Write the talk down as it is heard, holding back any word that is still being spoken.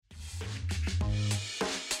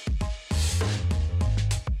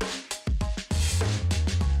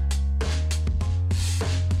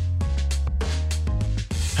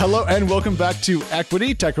Hello and welcome back to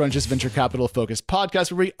Equity, TechCrunch's venture capital focused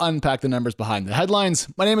podcast where we unpack the numbers behind the headlines.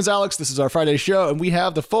 My name is Alex. This is our Friday show, and we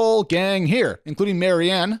have the full gang here, including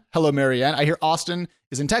Marianne. Hello, Marianne. I hear Austin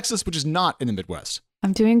is in Texas, which is not in the Midwest.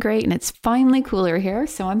 I'm doing great, and it's finally cooler here,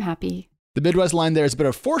 so I'm happy. The Midwest line there is a bit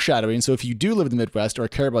of foreshadowing, so if you do live in the Midwest or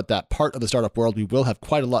care about that part of the startup world, we will have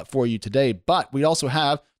quite a lot for you today. But we also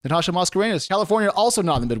have Natasha Mascarenhas, California, also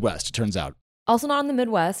not in the Midwest, it turns out. Also not in the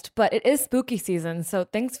Midwest, but it is spooky season, so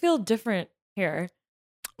things feel different here.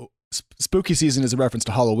 Spooky season is a reference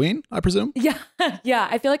to Halloween, I presume? Yeah, yeah.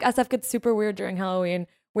 I feel like SF gets super weird during Halloween,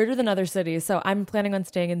 weirder than other cities, so I'm planning on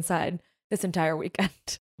staying inside this entire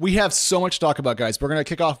weekend. We have so much to talk about, guys. We're going to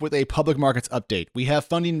kick off with a public markets update. We have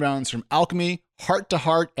funding rounds from Alchemy, Heart to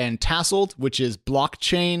Heart, and Tasseled, which is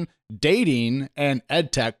blockchain, dating, and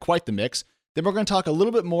edtech, quite the mix. Then we're going to talk a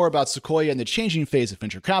little bit more about Sequoia and the changing phase of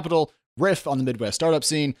venture capital, riff on the Midwest startup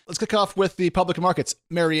scene. Let's kick off with the public markets.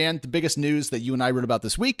 Marianne, the biggest news that you and I wrote about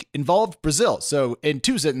this week involved Brazil. So in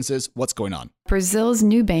 2 sentences, what's going on? Brazil's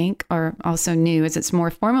Nubank, or also Nu as it's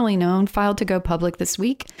more formally known, filed to go public this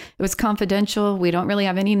week. It was confidential. We don't really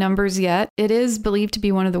have any numbers yet. It is believed to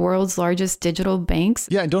be one of the world's largest digital banks.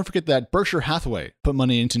 Yeah, and don't forget that Berkshire Hathaway put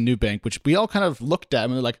money into Nubank, which we all kind of looked at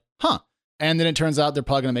and we were like, huh. And then it turns out they're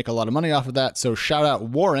probably going to make a lot of money off of that. So shout out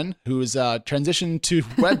Warren, who's transitioned to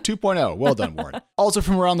Web 2.0. Well done, Warren. Also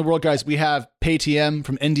from around the world, guys, we have Paytm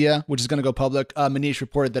from India, which is going to go public. Manish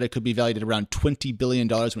reported that it could be valued at around $20 billion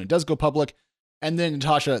when it does go public. And then,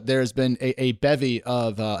 Natasha, there's been a bevy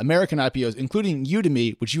of American IPOs, including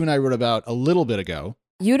Udemy, which you and I wrote about a little bit ago.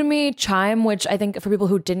 Udemy, Chime, which I think for people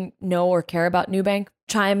who didn't know or care about Nubank,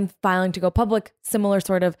 Chime filing to go public, similar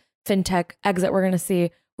sort of fintech exit we're going to see.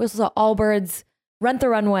 We also saw Allbirds, Rent the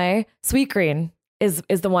Runway. Sweetgreen is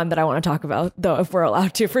the one that I want to talk about, though, if we're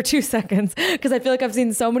allowed to, for 2 seconds, because I feel like I've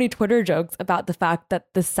seen so many Twitter jokes about the fact that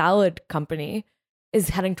the salad company is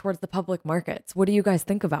heading towards the public markets. What do you guys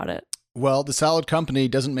think about it? Well, the salad company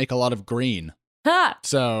doesn't make a lot of green. Ha!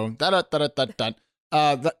 So that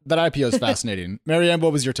IPO is fascinating. Marianne,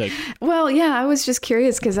 what was your take? Well, yeah, I was just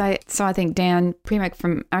curious because I think Dan Primack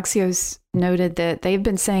from Axios noted that they've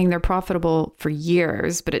been saying they're profitable for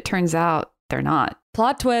years, but it turns out they're not.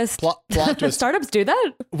 Plot twist. Plot twist. Startups do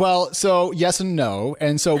that? Well, so yes and no.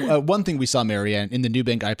 And so one thing we saw, Marianne, in the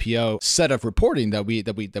Nubank IPO set of reporting that we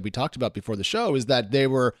talked about before the show is that they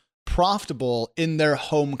were profitable in their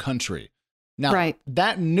home country. Now, right.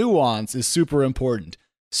 That nuance is super important.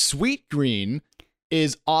 Sweetgreen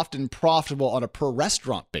is often profitable on a per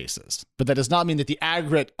restaurant basis, but that does not mean that the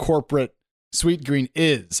aggregate corporate Sweetgreen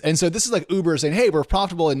is. And so this is like Uber saying, hey, we're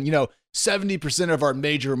profitable in, 70% of our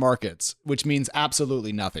major markets, which means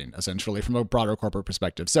absolutely nothing, essentially, from a broader corporate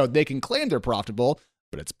perspective. So they can claim they're profitable,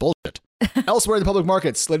 but it's bullshit. Elsewhere in the public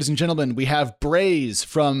markets, ladies and gentlemen, we have Braze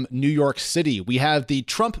from New York City. We have the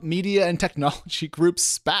Trump Media and Technology Group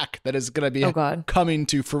SPAC that is going to be coming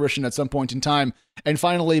to fruition at some point in time. And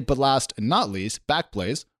finally, but last and not least,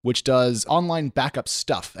 Backblaze, which does online backup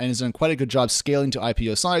stuff and has done quite a good job scaling to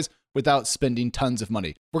IPO size without spending tons of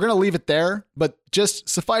money. We're going to leave it there, but just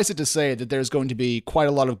suffice it to say that there's going to be quite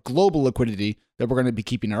a lot of global liquidity that we're going to be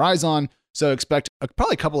keeping our eyes on. So expect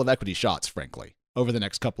probably a couple of equity shots, frankly, over the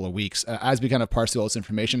next couple of weeks as we kind of parse through all this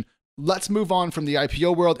information. Let's move on from the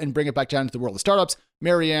IPO world and bring it back down to the world of startups.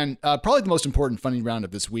 Marianne, probably the most important funding round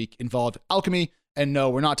of this week involved Alchemy. And no,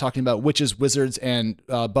 we're not talking about witches, wizards, and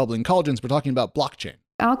bubbling cauldrons. We're talking about blockchain.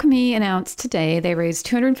 Alchemy announced today they raised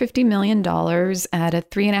 $250 million at a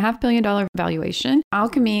 $3.5 billion valuation.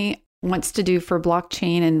 Alchemy wants to do for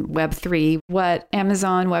blockchain and Web3 what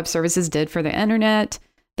Amazon Web Services did for the internet.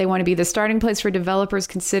 They want to be the starting place for developers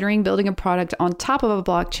considering building a product on top of a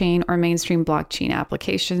blockchain or mainstream blockchain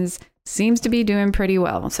applications. Seems to be doing pretty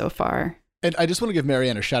well so far. And I just want to give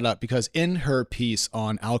Marianne a shout out because in her piece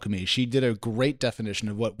on Alchemy, she did a great definition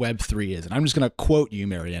of what Web3 is. And I'm just going to quote you,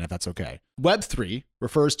 Marianne, if that's okay. Web3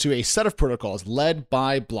 refers to a set of protocols led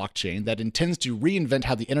by blockchain that intends to reinvent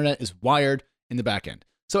how the internet is wired in the back end.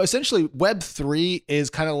 So essentially, Web3 is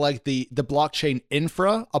kind of like the blockchain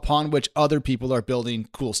infra upon which other people are building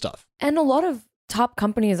cool stuff. And a lot of top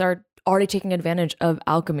companies are already taking advantage of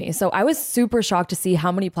Alchemy. So I was super shocked to see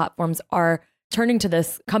how many platforms are turning to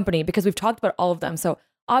this company because we've talked about all of them. So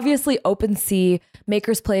obviously OpenSea,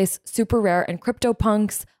 Maker's Place, Super Rare, and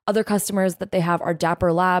CryptoPunks. Other customers that they have are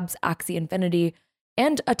Dapper Labs, Axie Infinity,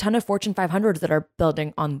 and a ton of Fortune 500s that are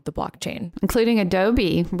building on the blockchain. Including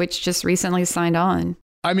Adobe, which just recently signed on.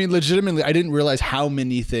 I mean, legitimately, I didn't realize how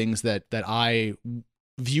many things that I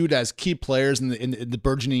viewed as key players in the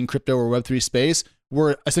burgeoning crypto or Web3 space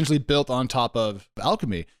were essentially built on top of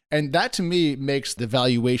Alchemy. And that to me makes the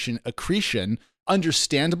valuation accretion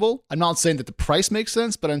understandable. I'm not saying that the price makes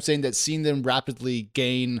sense, but I'm saying that seeing them rapidly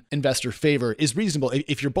gain investor favor is reasonable.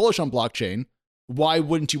 If you're bullish on blockchain, why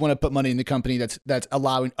wouldn't you want to put money in the company that's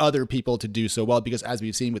allowing other people to do so well? Because as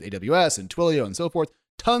we've seen with AWS and Twilio and so forth,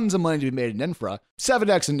 tons of money to be made in infra.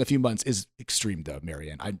 7x in a few months is extreme, though,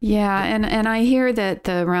 Marianne. And I hear that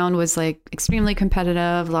the round was like extremely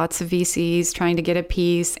competitive, lots of VCs trying to get a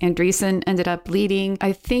piece. Andreessen ended up leading.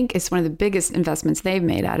 I think it's one of the biggest investments they've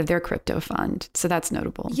made out of their crypto fund. So that's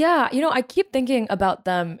notable. Yeah, I keep thinking about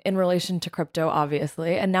them in relation to crypto,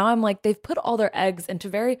 obviously. And now I'm like, they've put all their eggs into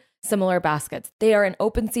very similar baskets. They are in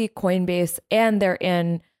OpenSea, Coinbase, and they're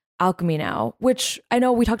in Alchemy now, which I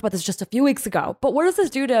know we talked about this just a few weeks ago, but what does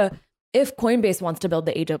this do to if Coinbase wants to build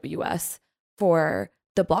the AWS for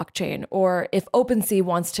the blockchain, or if OpenSea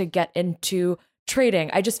wants to get into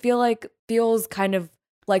trading? I just feels kind of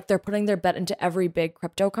like they're putting their bet into every big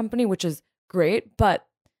crypto company, which is great, but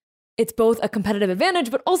it's both a competitive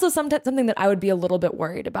advantage, but also something that I would be a little bit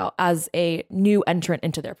worried about as a new entrant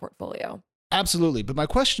into their portfolio. Absolutely. But my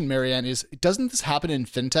question, Marianne, is doesn't this happen in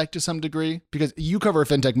fintech to some degree? Because you cover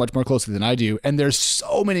fintech much more closely than I do. And there's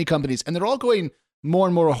so many companies and they're all going more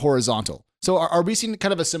and more horizontal. So are we seeing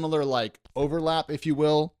kind of a similar like overlap, if you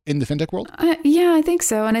will, in the fintech world? Yeah, I think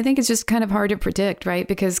so. And I think it's just kind of hard to predict, right?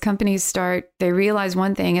 Because companies they realize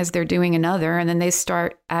one thing as they're doing another, and then they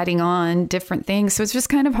start adding on different things. So it's just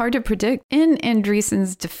kind of hard to predict. In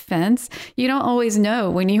Andreessen's defense, you don't always know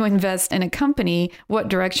when you invest in a company what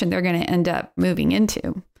direction they're going to end up moving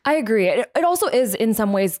into. I agree. It also is in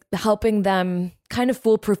some ways helping them kind of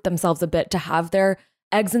foolproof themselves a bit to have their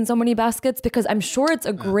eggs in so many baskets, because I'm sure it's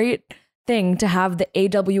a great thing to have the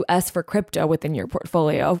AWS for crypto within your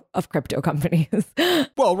portfolio of crypto companies.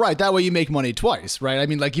 Well, right. That way you make money twice, right? I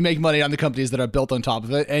mean, like you make money on the companies that are built on top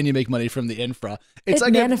of it and you make money from the infra. It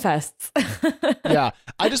like manifests. Yeah.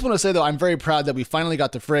 I just want to say, though, I'm very proud that we finally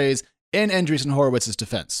got the phrase in Andreessen Horowitz's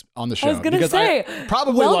defense on the show. I was going to say,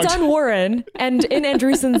 well done, Warren, and in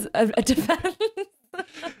Andreessen's defense.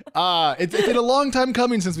 It's been a long time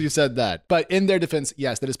coming since we've said that. But in their defense,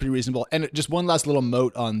 yes, that is pretty reasonable. And just one last little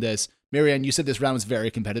mote on this. Marianne, you said this round was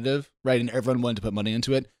very competitive, right? And everyone wanted to put money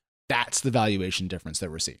into it. That's the valuation difference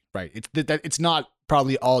that we're seeing, right? It's not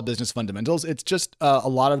probably all business fundamentals. It's just a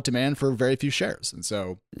lot of demand for very few shares. And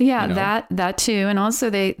so, yeah, that too. And also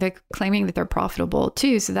they're claiming that they're profitable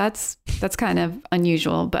too. So that's kind of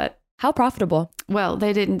unusual. But how profitable? Well,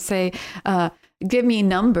 they didn't say, give me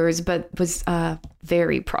numbers, but was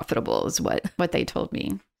very profitable is what they told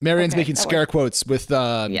me. Marianne's making scare quotes with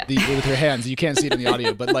with her hands. You can't see it in the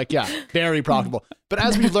audio, but very profitable. But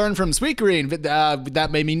as we've learned from Sweetgreen,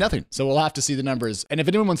 that may mean nothing. So we'll have to see the numbers. And if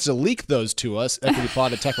anyone wants to leak those to us,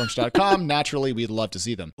 equitypod@techcrunch.com, naturally, we'd love to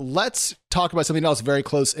see them. Let's talk about something else very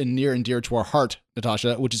close and near to our heart,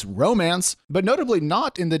 Natasha, which is romance, but notably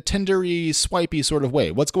not in the Tindery, swipey sort of way.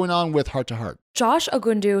 What's going on with Heart to Heart? Josh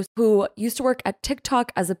Ogundu, who used to work at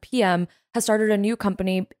TikTok as a PM, has started a new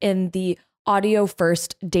company in the audio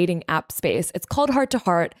first dating app space. It's called Heart to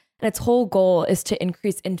Heart, and its whole goal is to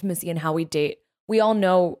increase intimacy in how we date. We all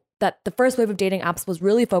know that the first wave of dating apps was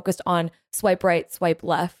really focused on swipe right, swipe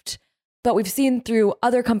left. But we've seen through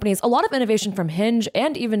other companies a lot of innovation from Hinge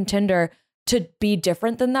and even Tinder to be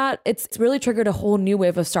different than that. It's really triggered a whole new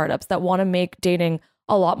wave of startups that want to make dating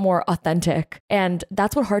a lot more authentic. And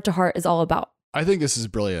that's what Heart to Heart is all about. I think this is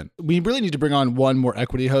brilliant. We really need to bring on one more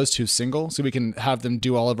equity host who's single so we can have them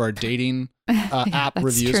do all of our dating app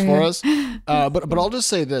reviews for us. But I'll just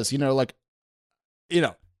say this,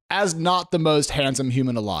 as not the most handsome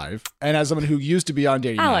human alive, and as someone who used to be on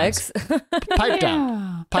dating Alex,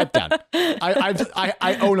 apps, pipe down.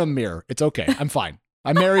 I own a mirror. It's okay. I'm fine.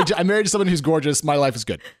 I'm married to someone who's gorgeous. My life is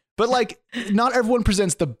good. But not everyone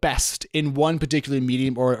presents the best in one particular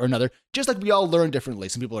medium or another, just like we all learn differently.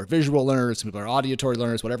 Some people are visual learners, some people are auditory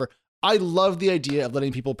learners, whatever. I love the idea of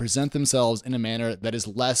letting people present themselves in a manner that is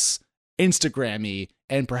less Instagram-y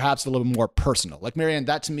and perhaps a little more personal. Like Marianne,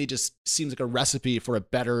 that to me just seems like a recipe for a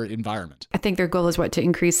better environment. I think their goal is to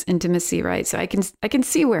increase intimacy, right? So I can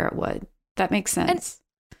see where it would. That makes sense.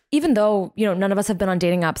 And even though, none of us have been on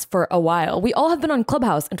dating apps for a while, we all have been on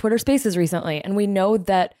Clubhouse and Twitter Spaces recently. And we know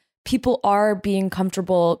that people are being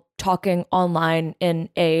comfortable talking online in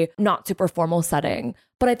a not super formal setting.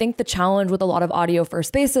 But I think the challenge with a lot of audio first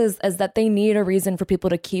spaces is that they need a reason for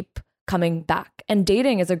people to keep coming back. And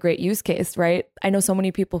dating is a great use case, right? I know so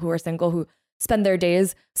many people who are single who spend their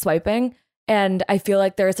days swiping. And I feel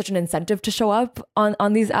like there is such an incentive to show up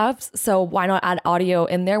on these apps. So why not add audio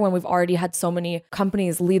in there when we've already had so many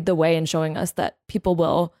companies lead the way in showing us that people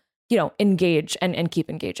will engage and keep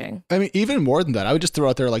engaging. I mean, even more than that, I would just throw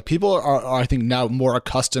out there, like, people are, I think, now more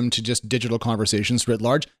accustomed to just digital conversations writ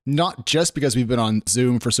large, not just because we've been on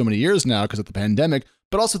Zoom for so many years now because of the pandemic,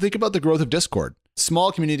 but also think about the growth of Discord.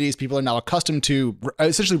 Small communities, people are now accustomed to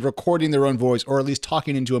essentially recording their own voice, or at least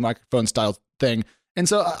talking into a microphone style thing. And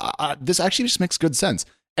so this actually just makes good sense.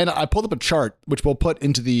 And I pulled up a chart, which we'll put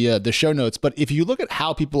into the show notes. But if you look at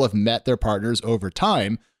how people have met their partners over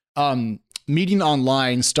time, meeting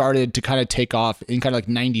online started to kind of take off in kind of like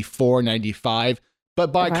 94, 95.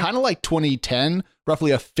 But by kind of like 2010,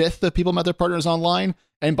 roughly a fifth of people met their partners online.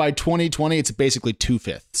 And by 2020, it's basically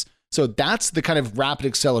 2/5. So that's the kind of rapid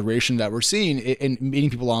acceleration that we're seeing in meeting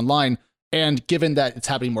people online. And given that it's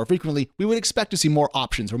happening more frequently, we would expect to see more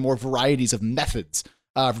options or more varieties of methods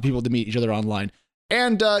for people to meet each other online.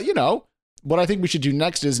 And, what I think we should do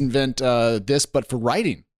next is invent this, but for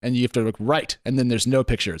writing. And you have to write, and then there's no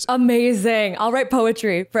pictures. Amazing. I'll write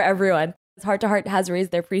poetry for everyone. Heart to Heart has raised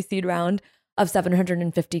their pre-seed round of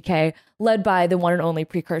 $750K, led by the one and only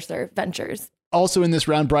Precursor Ventures. Also in this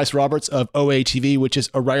round, Bryce Roberts of OATV, which is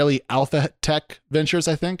O'Reilly Alpha Tech Ventures,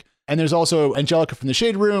 I think. And there's also Angelica from the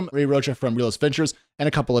Shade Room, Ray Rocha from Realist Ventures, and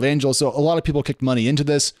a couple of angels. So a lot of people kicked money into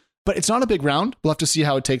this. But it's not a big round. We'll have to see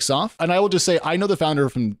how it takes off. And I will just say, I know the founder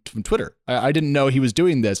from Twitter. I didn't know he was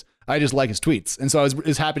doing this. I just like his tweets. And so I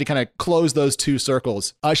was happy to kind of close those two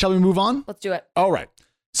circles. Shall we move on? Let's do it. All right.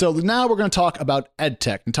 So now we're going to talk about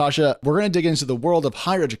EdTech. Natasha, we're going to dig into the world of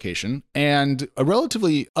higher education and a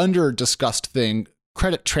relatively under-discussed thing,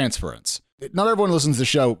 credit transference. Not everyone who listens to the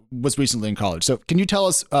show was recently in college. So can you tell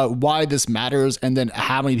us why this matters and then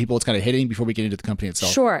how many people it's kind of hitting before we get into the company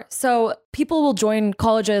itself? Sure. So people will join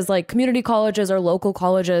colleges like community colleges or local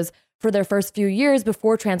colleges for their first few years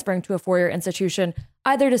before transferring to a four-year institution,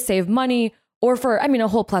 either to save money or for, a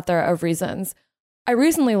whole plethora of reasons. I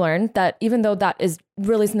recently learned that even though that is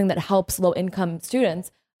really something that helps low-income students,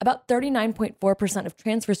 about 39.4% of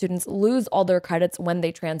transfer students lose all their credits when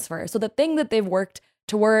they transfer. So the thing that they've worked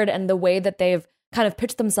toward and the way that they've kind of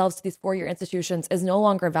pitched themselves to these four-year institutions is no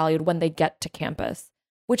longer valued when they get to campus,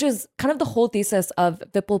 which is kind of the whole thesis of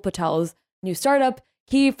Vipul Patel's new startup.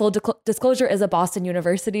 He, full disclosure, is a Boston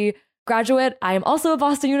University graduate. I am also a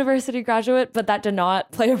Boston University graduate, but that did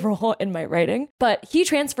not play a role in my writing. But he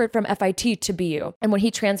transferred from FIT to BU. And when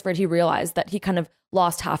he transferred, he realized that he kind of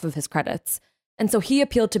lost half of his credits. And so he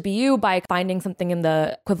appealed to BU by finding something in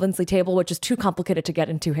the equivalency table, which is too complicated to get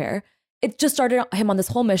into here. It just started him on this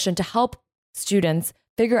whole mission to help students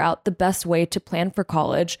figure out the best way to plan for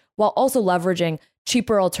college while also leveraging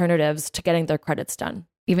cheaper alternatives to getting their credits done.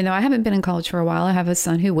 Even though I haven't been in college for a while, I have a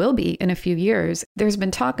son who will be in a few years. There's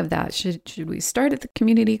been talk of that. Should we start at the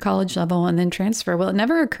community college level and then transfer? Well, it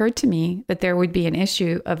never occurred to me that there would be an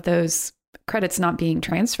issue of those credits not being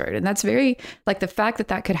transferred. And that's the fact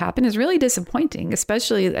that could happen is really disappointing,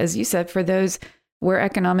 especially, as you said, for those where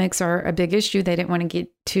economics are a big issue. They didn't want to get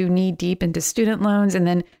too knee deep into student loans and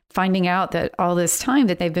then finding out that all this time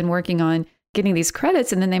that they've been working on getting these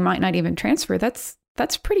credits and then they might not even transfer. That's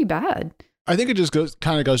pretty bad. I think it just goes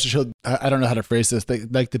to show, I don't know how to phrase this,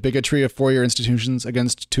 like the bigotry of four-year institutions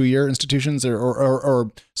against two-year institutions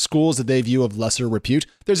or schools that they view of lesser repute.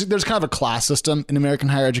 There's kind of a class system in American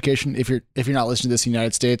higher education. If you're not listening to this in the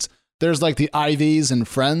United States, there's like the Ivies and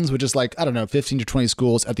Friends, which is like, 15 to 20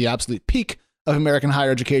 schools at the absolute peak of American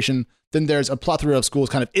higher education. Then there's a plethora of schools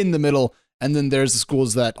kind of in the middle. And then there's the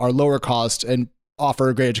schools that are lower cost and offer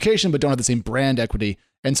a great education, but don't have the same brand equity.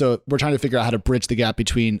 And so we're trying to figure out how to bridge the gap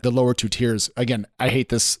between the lower two tiers. Again, I hate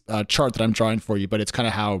this chart that I'm drawing for you, but it's kind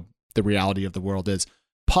of how the reality of the world is.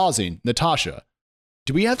 Pausing, Natasha,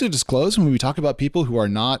 do we have to disclose when we talk about people who are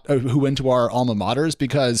not, who went to our alma maters?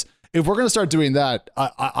 Because if we're going to start doing that,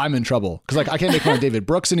 I'm in trouble. Because I can't make fun of David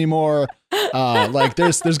Brooks anymore.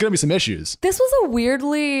 There's going to be some issues. This was a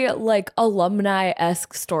weirdly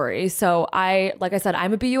alumni-esque story. So like I said,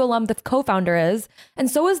 I'm a BU alum. The co-founder is, and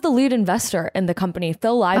so is the lead investor in the company,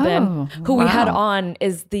 Phil Lieben, who we had on,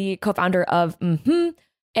 is the co-founder of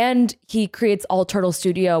and he creates All Turtle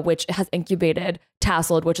Studio, which has incubated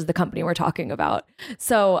Tasseled, which is the company we're talking about.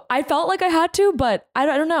 So I felt like I had to, but I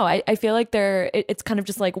don't know. I feel like it's kind of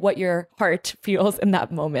just like what your heart feels in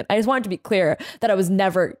that moment. I just wanted to be clear that I was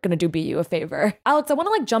never going to do BU a favor. Alex, I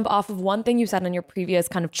want to jump off of one thing you said on your previous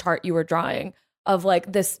kind of chart you were drawing of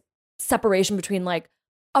this separation between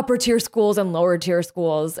upper tier schools and lower tier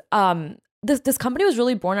schools. This company was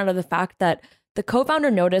really born out of the fact that the co-founder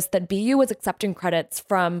noticed that BU was accepting credits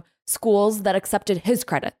from schools that accepted his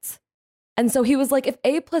credits. And so he was like, if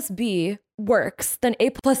A plus B works, then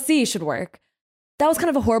A plus C should work. That was kind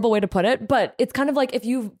of a horrible way to put it, but it's kind of like if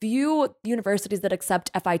you view universities that accept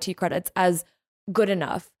FIT credits as good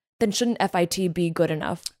enough, then shouldn't FIT be good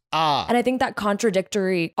enough? Ah, And I think that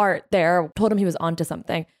contradictory art there told him he was onto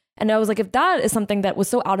something. And I was like, if that is something that was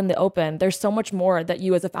so out in the open, there's so much more that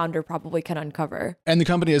you as a founder probably can uncover. and the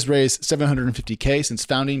company has raised $750K since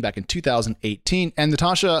founding back in 2018. And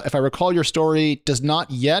Natasha, if I recall your story, does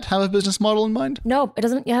not yet have a business model in mind? No, it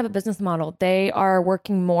doesn't yet have a business model. They are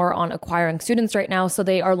working more on acquiring students right now. So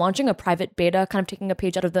they are launching a private beta, kind of taking a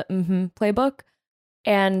page out of the playbook,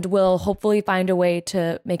 and will hopefully find a way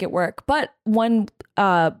to make it work. But one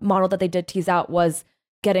model that they did tease out was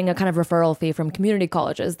getting a kind of referral fee from community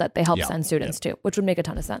colleges that they help send students to, which would make a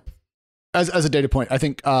ton of sense. As a data point, I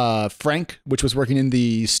think Frank, which was working in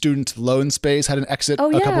the student loan space, had an exit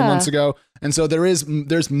a couple months ago. And so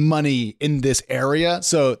there's money in this area.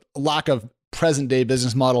 So lack of present day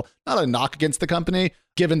business model, not a knock against the company,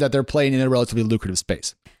 given that they're playing in a relatively lucrative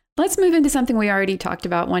space. Let's move into something we already talked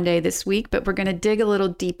about one day this week, but we're going to dig a little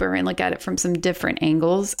deeper and look at it from some different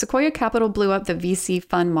angles. Sequoia Capital blew up the VC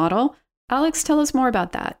fund model. Alex, tell us more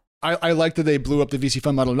about that. I like that they blew up the VC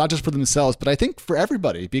fund model, not just for themselves, but I think for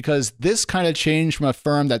everybody, because this kind of change from a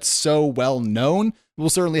firm that's so well known will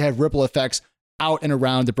certainly have ripple effects out and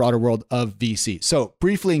around the broader world of VC. So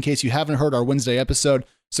briefly, in case you haven't heard our Wednesday episode,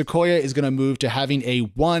 Sequoia is going to move to having a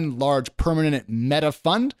one large permanent meta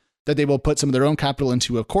fund that they will put some of their own capital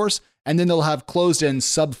into, of course, and then they'll have closed-end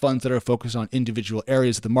sub-funds that are focused on individual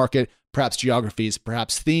areas of the market, perhaps geographies,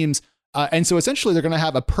 perhaps themes. And so essentially, they're going to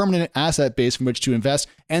have a permanent asset base from which to invest.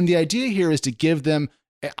 And the idea here is to give them,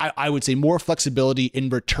 I would say, more flexibility in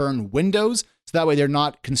return windows. So that way they're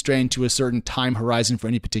not constrained to a certain time horizon for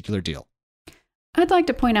any particular deal. I'd like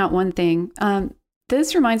to point out one thing.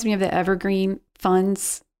 This reminds me of the evergreen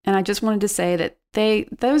funds. And I just wanted to say that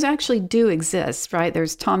those actually do exist, right?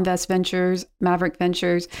 There's Tomvest Ventures, Maverick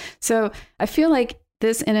Ventures. So I feel like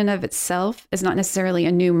this in and of itself is not necessarily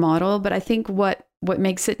a new model, but I think what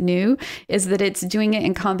makes it new is that it's doing it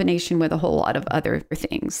in combination with a whole lot of other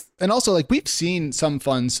things. And also, like, we've seen some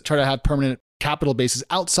funds try to have permanent capital bases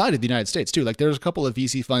outside of the United States too. Like, there's a couple of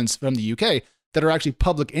VC funds from the UK that are actually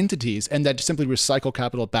public entities and that simply recycle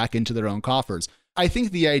capital back into their own coffers. I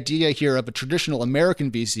think the idea here of a traditional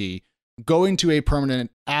American VC going to a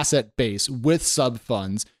permanent asset base with sub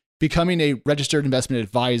funds, becoming a registered investment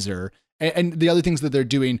advisor, and the other things that they're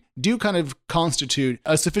doing do kind of constitute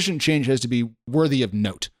a sufficient change as to be worthy of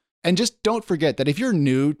note. And just don't forget that if you're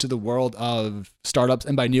new to the world of startups,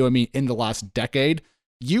 and by new, I mean in the last decade,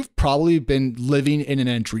 you've probably been living in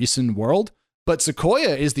an Andreessen world, but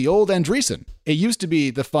Sequoia is the old Andreessen. It used to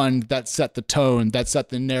be the fund that set the tone, that set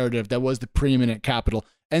the narrative, that was the preeminent capital.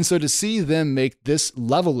 And so to see them make this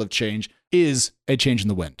level of change is a change in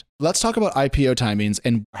the wind. Let's talk about IPO timings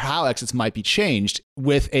and how exits might be changed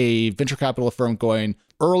with a venture capital firm going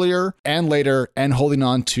earlier and later and holding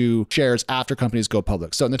on to shares after companies go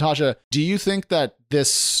public. So Natasha, do you think that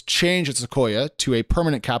this change at Sequoia to a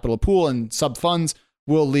permanent capital pool and sub funds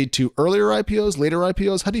will lead to earlier IPOs, later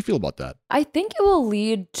IPOs? How do you feel about that? I think it will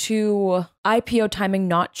lead to IPO timing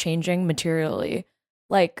not changing materially.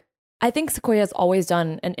 Like, I think Sequoia has always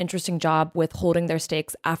done an interesting job with holding their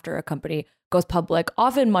stakes after a company goes public,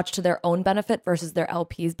 often much to their own benefit versus their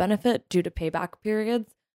LP's benefit due to payback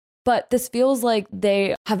periods. But this feels like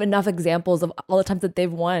they have enough examples of all the times that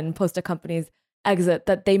they've won post a company's exit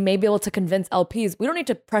that they may be able to convince LPs, we don't need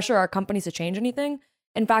to pressure our companies to change anything.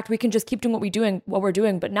 In fact, we can just keep doing what we're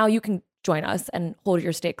doing, but now you can join us and hold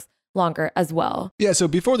your stakes longer as well. Yeah, so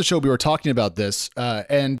before the show, we were talking about this,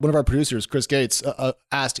 and one of our producers, Chris Gates,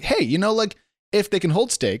 asked, hey, like, if they can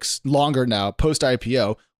hold stakes longer now,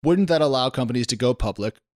 post-IPO, wouldn't that allow companies to go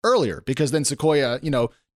public earlier? Because then Sequoia,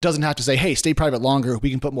 doesn't have to say, hey, stay private longer. We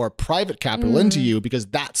can put more private capital into you because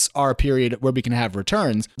that's our period where we can have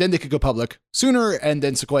returns. Then they could go public sooner, and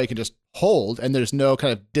then Sequoia can just hold, and there's no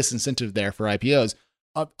kind of disincentive there for IPOs.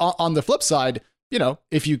 On the flip side,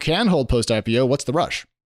 if you can hold post-IPO, what's the rush?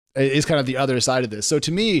 Is kind of the other side of this. So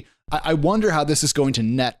to me, I wonder how this is going to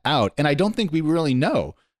net out. And I don't think we really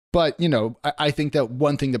know. But, I think that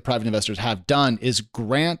one thing that private investors have done is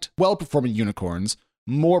grant well-performing unicorns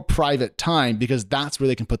more private time because that's where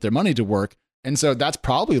they can put their money to work. And so that's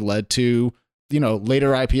probably led to,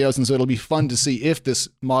 later IPOs. And so it'll be fun to see if this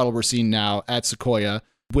model we're seeing now at Sequoia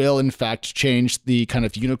will in fact change the kind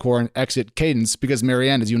of unicorn exit cadence. Because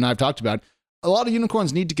Marianne, as you and I have talked about, a lot of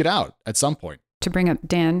unicorns need to get out at some point. To bring up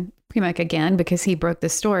Dan Primack again, because he broke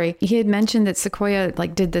this story, he had mentioned that Sequoia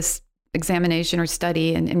did this examination or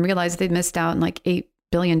study and realized they'd missed out on $8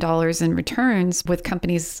 billion in returns with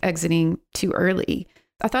companies exiting too early.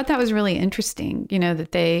 I thought that was really interesting,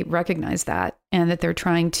 that they recognized that. and that they're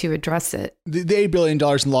trying to address it. The $8 billion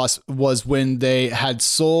in loss was when they had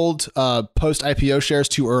sold post-IPO shares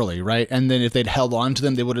too early, right? And then if they'd held on to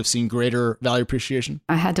them, they would have seen greater value appreciation.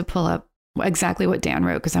 I had to pull up exactly what Dan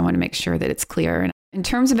wrote because I want to make sure that it's clear. And in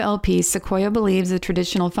terms of LPs, Sequoia believes the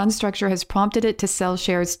traditional fund structure has prompted it to sell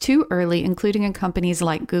shares too early, including in companies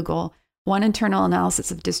like Google. One internal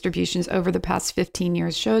analysis of distributions over the past 15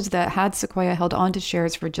 years shows that had Sequoia held on to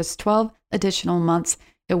shares for just 12 additional months,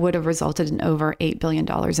 it would have resulted in over $8 billion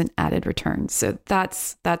in added returns. So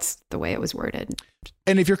that's the way it was worded.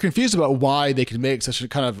 And if you're confused about why they can make such a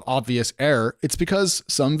kind of obvious error, it's because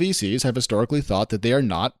some VCs have historically thought that they are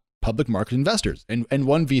not public market investors. And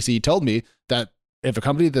one VC told me that if a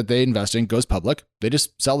company that they invest in goes public, they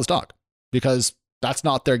just sell the stock because that's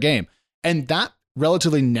not their game. And that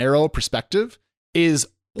relatively narrow perspective is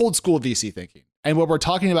old school VC thinking. And what we're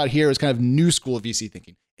talking about here is kind of new school VC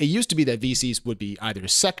thinking. It used to be that VCs would be either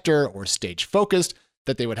sector or stage focused,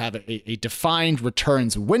 that they would have a defined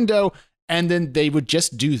returns window, and then they would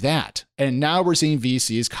just do that. And now we're seeing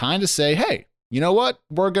VCs kind of say, hey, you know what?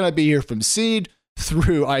 We're going to be here from seed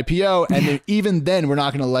through IPO. And then even then, we're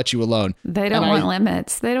not going to let you alone. They don't want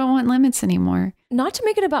limits. They don't want limits anymore. Not to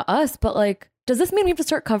make it about us, but like, does this mean we have to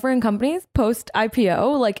start covering companies post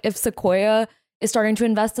IPO? Like if Sequoia is starting to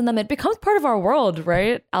invest in them, it becomes part of our world,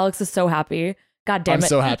 right? Alex is so happy. God damn it. I'm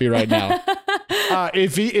so happy right now.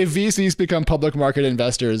 If VCs become public market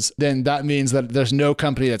investors, then that means that there's no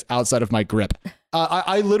company that's outside of my grip.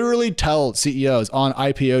 I literally tell CEOs on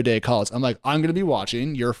IPO day calls, I'm like, I'm going to be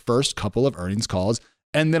watching your first couple of earnings calls,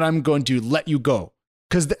 and then I'm going to let you go.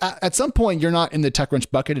 Because at some point, you're not in the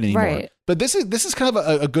TechCrunch bucket anymore. Right. But this is kind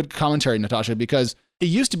of a good commentary, Natasha, because it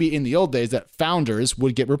used to be in the old days that founders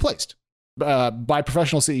would get replaced by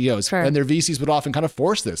professional CEOs. Sure. And their VCs would often kind of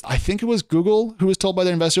force this. I think it was Google who was told by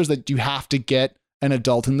their investors that you have to get an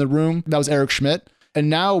adult in the room. That was Eric Schmidt. And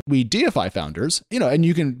now we deify founders, and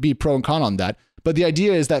you can be pro and con on that. But the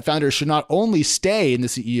idea is that founders should not only stay in the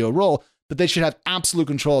CEO role, but they should have absolute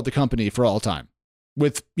control of the company for all time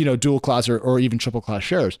with, dual class or even triple class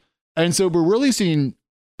shares. And so we're really seeing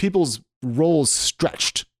people's roles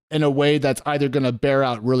stretched in a way that's either going to bear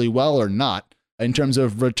out really well or not in terms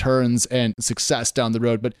of returns and success down the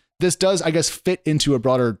road. But this does, I guess, fit into a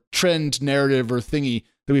broader trend, narrative, or thingy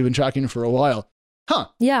that we've been tracking for a while. Huh.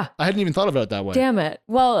 Yeah. I hadn't even thought about it that way. Damn it.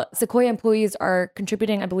 Well, Sequoia employees are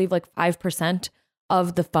contributing, I believe, like 5%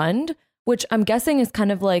 of the fund, which I'm guessing is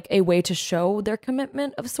kind of like a way to show their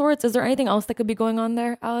commitment of sorts. Is there anything else that could be going on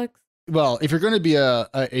there, Alex? Well, if you're going to be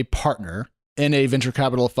a partner in a venture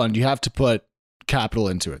capital fund, you have to put capital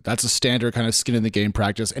into it. That's a standard kind of skin in the game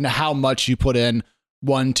practice. And how much you put in,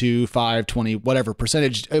 1, 2, 5, 20, whatever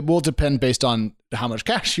percentage, it will depend based on how much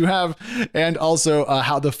cash you have and also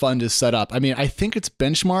how the fund is set up. I mean, I think it's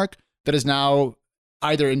Benchmark that is now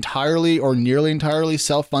either entirely or nearly entirely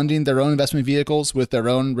self-funding their own investment vehicles with their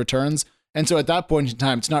own returns. And so at that point in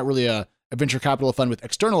time, it's not really a venture capital fund with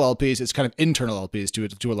external LPs. It's kind of internal LPs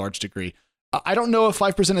to a large degree. I don't know if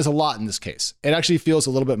 5% is a lot in this case. It actually feels a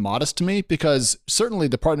little bit modest to me because certainly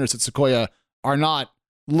the partners at Sequoia are not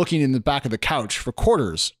looking in the back of the couch for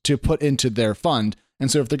quarters to put into their fund.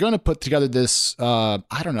 And so if they're going to put together this,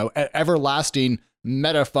 everlasting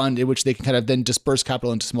meta fund in which they can kind of then disperse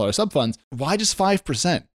capital into smaller subfunds, why just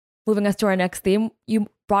 5%? Moving us to our next theme, you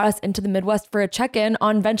brought us into the Midwest for a check-in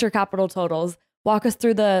on venture capital totals. Walk us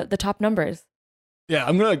through the top numbers. Yeah,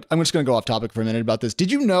 I'm just gonna go off topic for a minute about this.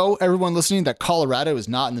 Did you know, everyone listening, that Colorado is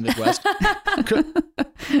not in the Midwest?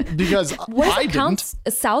 Because I didn't.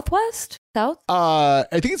 Southwest? South? I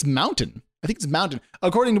think it's mountain.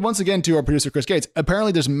 According to, once again, to our producer, Chris Gates,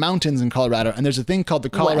 apparently there's mountains in Colorado, and there's a thing called the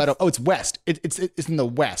Colorado. West. Oh, it's west. It's in the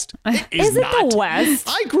west. Is it the west?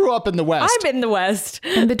 I grew up in the west. I'm in the west.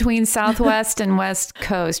 In between Southwest and West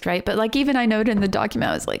Coast, right? But like even I noted in the document,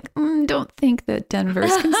 I was like, don't think that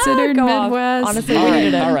Denver's considered Midwest. Honestly, all we right,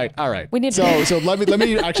 needed it. All right. We need so let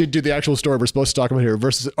me actually do the actual story we're supposed to talk about here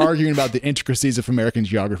versus arguing about the intricacies of American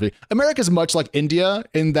geography. America is much like India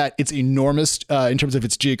in that it's enormous in terms of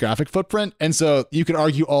its geographic footprint, and so you can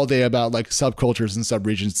argue all day about like subcultures and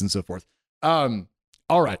subregions and so forth. All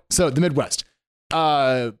right. So the Midwest,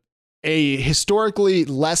 a historically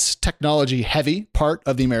less technology heavy part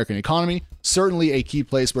of the American economy, certainly a key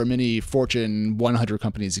place where many Fortune 100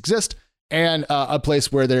 companies exist, and a place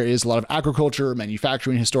where there is a lot of agriculture,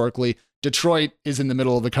 manufacturing historically. Detroit is in the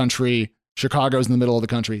middle of the country. Chicago's in the middle of the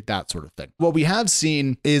country, that sort of thing. What we have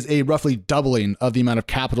seen is a roughly doubling of the amount of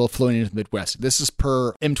capital flowing into the Midwest. This is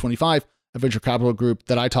per M25. a venture capital group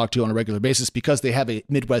that I talk to on a regular basis because they have a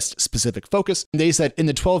Midwest specific focus. They said in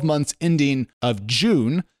the 12 months ending of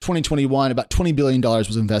June 2021, about $20 billion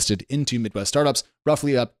was invested into Midwest startups,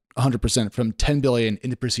 roughly up 100% from $10 billion in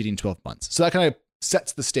the preceding 12 months. So that kind of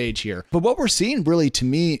sets the stage here. But what we're seeing really to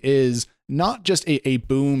me is not just a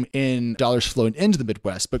boom in dollars flowing into the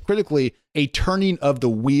Midwest, but critically a turning of the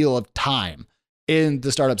wheel of time in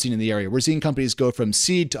the startup scene in the area. We're seeing companies go from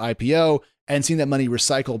seed to IPO and seeing that money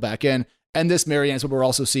recycle back in. And this, Marianne, is what we're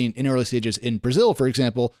also seeing in early stages in Brazil, for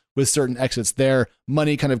example, with certain exits there,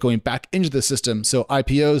 money kind of going back into the system. So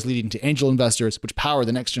IPOs leading to angel investors, which power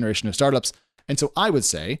the next generation of startups. And so I would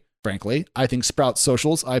say, frankly, I think Sprout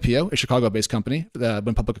Social's IPO, a Chicago-based company that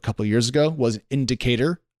went public a couple of years ago, was an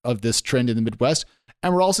indicator of this trend in the Midwest.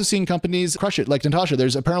 And we're also seeing companies crush it. Like Natasha,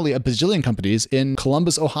 there's apparently a bazillion companies in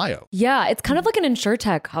Columbus, Ohio. Yeah, it's kind of like an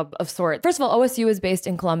insurtech hub of sorts. First of all, OSU is based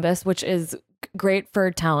in Columbus, which is great for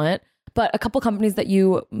talent. But a couple companies that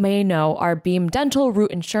you may know are Beam Dental,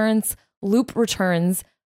 Root Insurance, Loop Returns,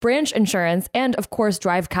 Branch Insurance, and of course,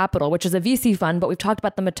 Drive Capital, which is a VC fund, but we've talked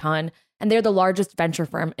about them a ton. And they're the largest venture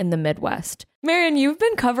firm in the Midwest. Marianne, you've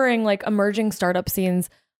been covering like emerging startup scenes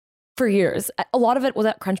for years. A lot of it was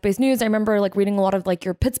at Crunchbase News. I remember like reading a lot of like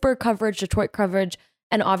your Pittsburgh coverage, Detroit coverage,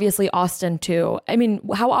 and obviously Austin too. I mean,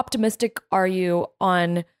 how optimistic are you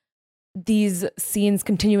on these scenes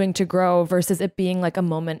continuing to grow versus it being like a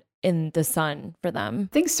moment in the sun for them?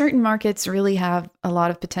 I think certain markets really have a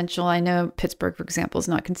lot of potential. I know Pittsburgh, for example, is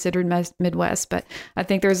not considered Midwest, but I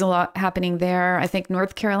think there's a lot happening there. I think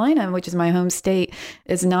North Carolina, which is my home state,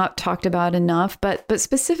 is not talked about enough, but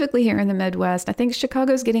specifically here in the Midwest, I think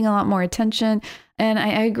Chicago's getting a lot more attention. And I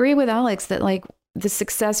agree with Alex that like the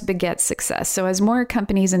success begets success. So as more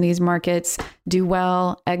companies in these markets do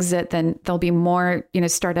well, exit, then there'll be more,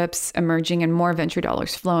 startups emerging and more venture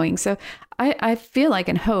dollars flowing. So I feel like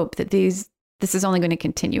and hope that this is only going to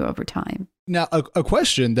continue over time. Now, a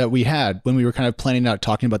question that we had when we were kind of planning out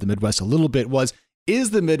talking about the Midwest a little bit was, is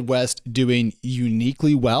the Midwest doing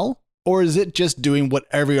uniquely well? Or is it just doing what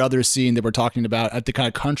every other scene that we're talking about at the kind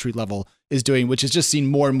of country level is doing, which is just seeing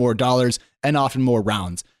more and more dollars and often more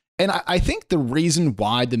rounds? And I think the reason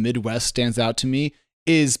why the Midwest stands out to me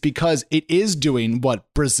is because it is doing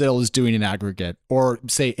what Brazil is doing in aggregate, or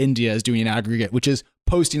say India is doing in aggregate, which is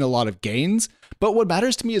posting a lot of gains. But what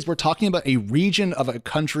matters to me is we're talking about a region of a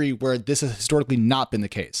country where this has historically not been the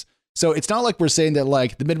case. So it's not like we're saying that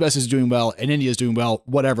like the Midwest is doing well and India is doing well,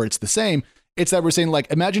 whatever, it's the same. It's that we're saying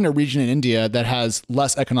like, imagine a region in India that has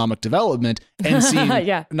less economic development and seeing, I'm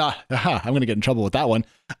going to get in trouble with that one.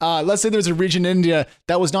 Let's say there's a region in India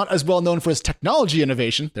that was not as well known for its technology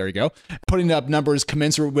innovation. There you go. Putting up numbers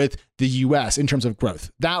commensurate with the US in terms of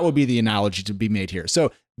growth. That would be the analogy to be made here.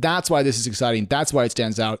 So that's why this is exciting. That's why it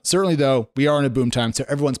stands out. Certainly though, we are in a boom time, so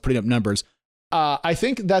everyone's putting up numbers. I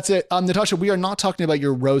think that's it. Natasha, we are not talking about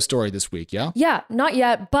your Roe story this week, yeah? Yeah, not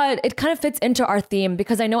yet, but it kind of fits into our theme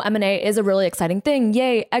because I know M&A is a really exciting thing.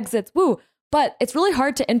 Yay, exits, woo. But it's really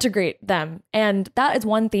hard to integrate them. And that is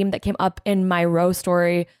one theme that came up in my Roe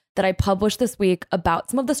story that I published this week about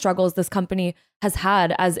some of the struggles this company has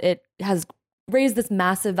had as it has raised this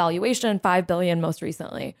massive valuation, $5 billion most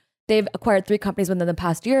recently. They've acquired 3 companies within the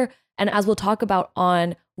past year. And as we'll talk about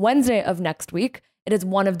on Wednesday of next week, it is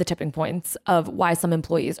one of the tipping points of why some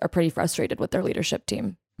employees are pretty frustrated with their leadership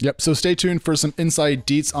team. Yep. So stay tuned for some inside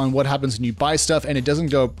deets on what happens when you buy stuff and it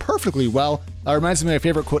doesn't go perfectly well. Reminds me of my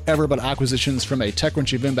favorite quote ever about acquisitions from a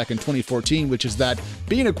TechCrunch event back in 2014, which is that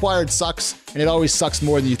being acquired sucks and it always sucks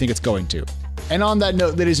more than you think it's going to. And on that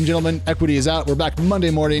note, ladies and gentlemen, Equity is out. We're back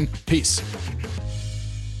Monday morning. Peace.